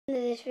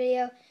this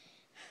video.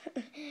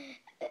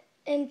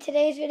 In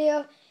today's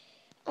video,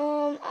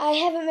 I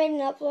haven't made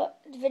an upload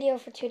video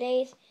for 2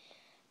 days.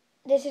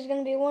 This is going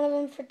to be one of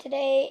them for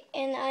today,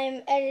 and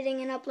I'm editing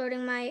and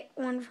uploading my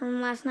one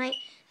from last night.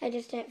 I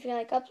just didn't feel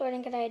like uploading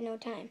because I had no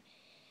time.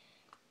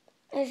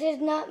 This is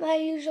not my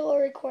usual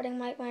recording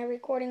mic. My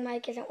recording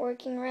mic isn't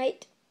working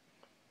right.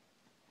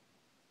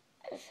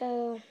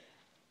 So,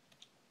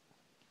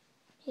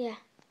 yeah.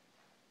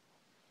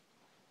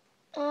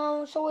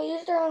 So we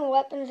used our own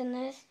weapons in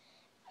this.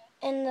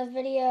 In the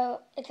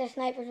video, it's a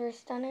snipers versus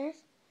stunners.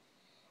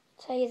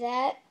 I'll tell you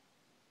that.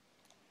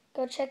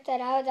 Go check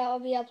that out. That will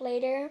be up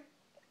later.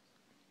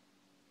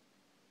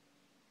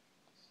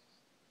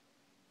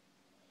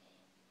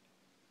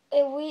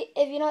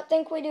 If you don't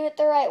think we do it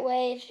the right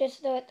way, it's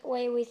just the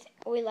way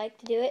we like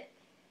to do it.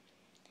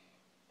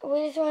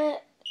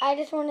 I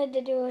just wanted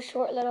to do a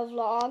short little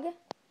vlog.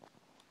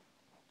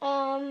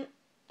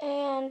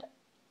 And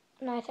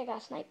nice, I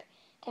got sniped.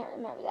 Can't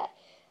remember that.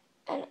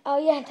 And oh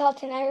yeah,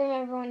 Dalton, I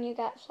remember when you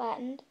got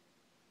flattened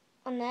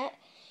on that.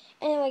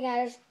 Anyway,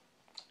 guys,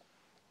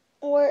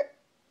 we're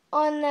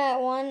on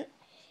that one.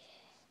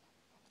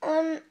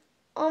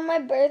 On my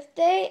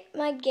birthday,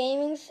 my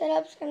gaming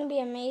setup's gonna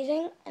be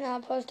amazing, and I'll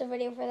post a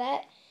video for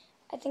that.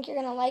 I think you're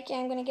gonna like it.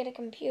 I'm gonna get a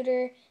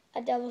computer,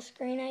 a double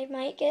screen. I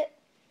might get.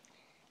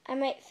 I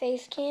might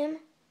face cam,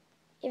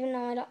 even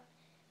though I don't.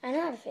 I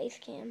know how to face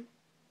cam.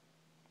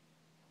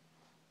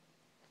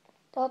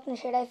 Dalton,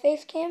 should I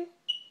face cam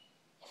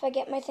if I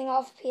get my thing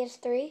off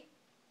PS3?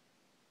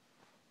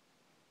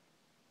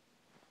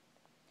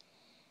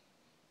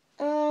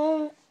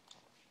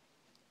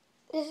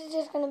 This is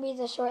just going to be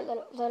the short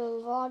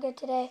little vlog of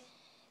today.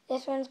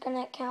 This one's going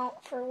to count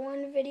for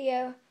one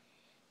video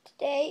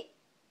today.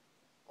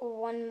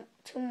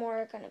 Two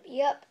more are going to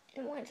be up,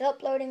 and one's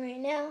uploading right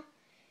now.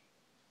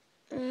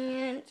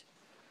 And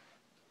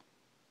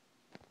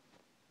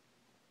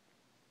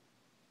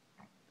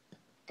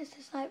it's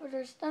the snipers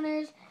or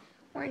stunners.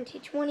 We're in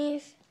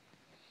T20s.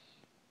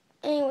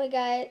 Anyway,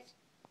 guys,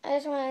 I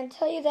just want to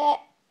tell you that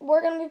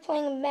we're going to be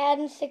playing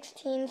Madden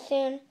 16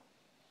 soon.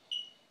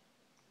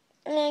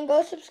 And then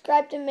go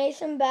subscribe to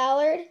Mason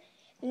Ballard,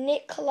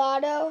 Nick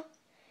Collado,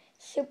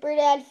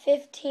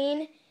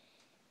 SuperDad15,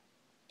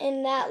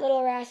 and That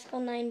Little Rascal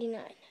 99.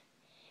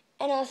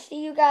 And I'll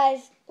see you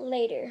guys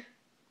later.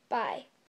 Bye.